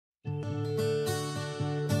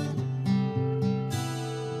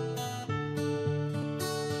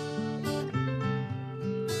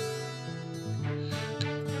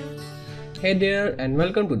Hey there and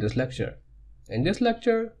welcome to this lecture. In this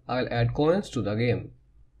lecture, I'll add coins to the game.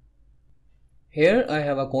 Here I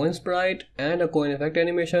have a coin sprite and a coin effect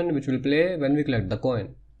animation which will play when we collect the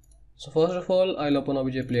coin. So first of all, I'll open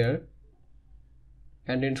obj player,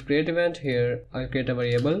 and in its create event here I'll create a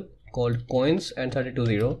variable called coins and set it to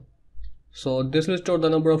 0. So this will store the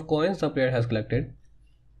number of coins the player has collected.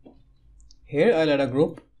 Here I'll add a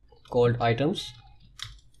group called items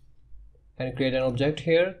and create an object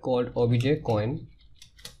here called obj coin,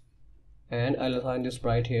 and I'll assign this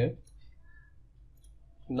sprite here.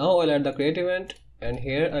 Now I'll add the create event, and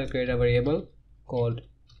here I'll create a variable called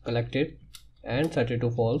collected and set it to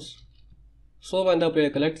false. So when the player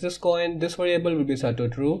collects this coin, this variable will be set to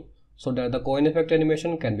true so that the coin effect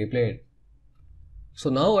animation can be played. So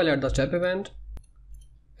now I'll add the step event,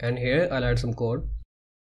 and here I'll add some code.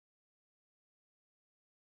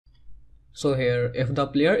 So here, if the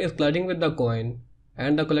player is colliding with the coin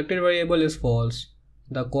and the collected variable is false,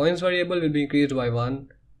 the coins variable will be increased by 1,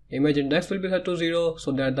 image index will be set to 0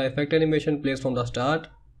 so that the effect animation plays from the start,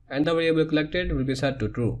 and the variable collected will be set to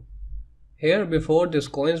true. Here before this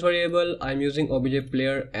coins variable, I am using obj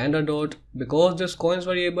player and a dot because this coins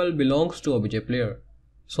variable belongs to obj player.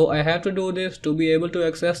 So I have to do this to be able to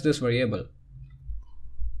access this variable.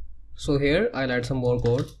 So here I'll add some more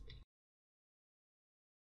code.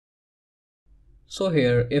 So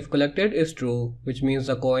here, if collected is true, which means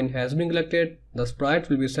the coin has been collected, the sprite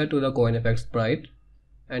will be set to the coin effect sprite.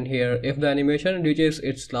 And here, if the animation reaches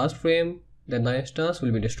its last frame, then the instance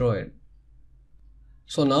will be destroyed.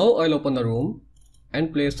 So now I'll open the room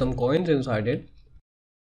and place some coins inside it.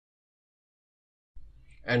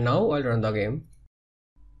 And now I'll run the game.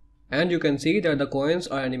 And you can see that the coins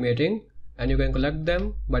are animating and you can collect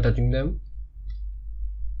them by touching them.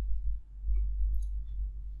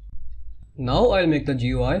 Now I'll make the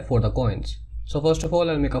GUI for the coins. So first of all,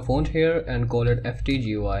 I'll make a font here and call it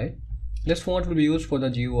FT-GUI. This font will be used for the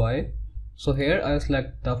GUI. So here I'll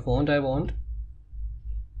select the font I want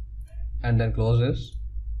and then close this.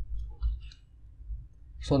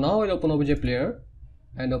 So now I'll open obj player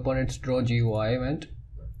and open its draw GUI event,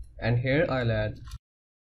 and here I'll add.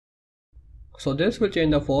 So this will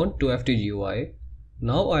change the font to FT-GUI.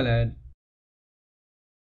 Now I'll add.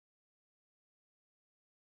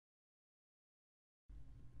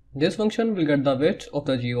 This function will get the width of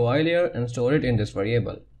the GUI layer and store it in this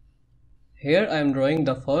variable. Here I am drawing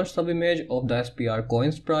the first subimage of the SPR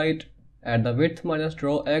coin sprite at the width minus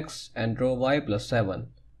draw x and draw y plus 7.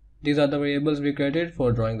 These are the variables we created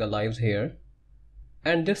for drawing the lives here.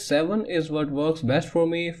 And this 7 is what works best for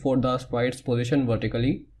me for the sprite's position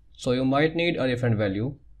vertically, so you might need a different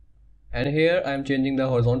value. And here I am changing the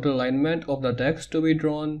horizontal alignment of the text to be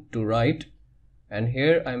drawn to right. And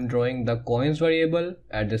here I am drawing the coins variable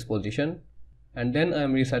at this position, and then I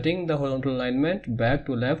am resetting the horizontal alignment back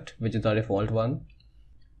to left, which is the default one.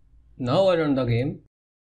 Now I run the game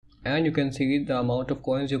and you can see the amount of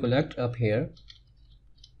coins you collect up here.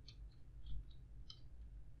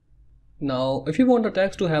 Now if you want the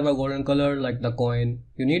text to have a golden color like the coin,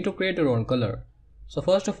 you need to create your own color. So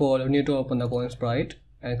first of all, you need to open the coin sprite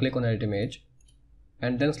and click on edit image,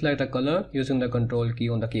 and then select a color using the control key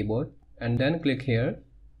on the keyboard. And then click here,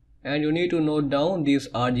 and you need to note down these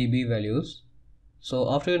RGB values.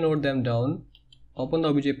 So after you note them down, open the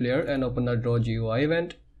obj player and open the draw GUI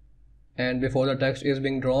event, and before the text is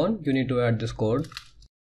being drawn, you need to add this code.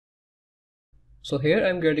 So here I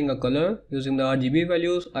am getting a color using the RGB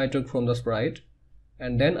values I took from the sprite,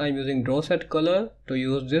 and then I am using draw set color to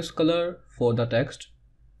use this color for the text,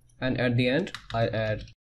 and at the end I add.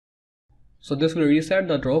 So this will reset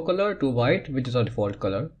the draw color to white, which is our default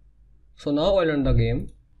color. So now I run the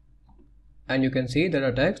game and you can see that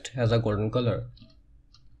the text has a golden color.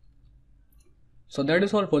 So that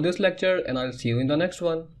is all for this lecture, and I'll see you in the next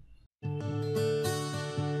one.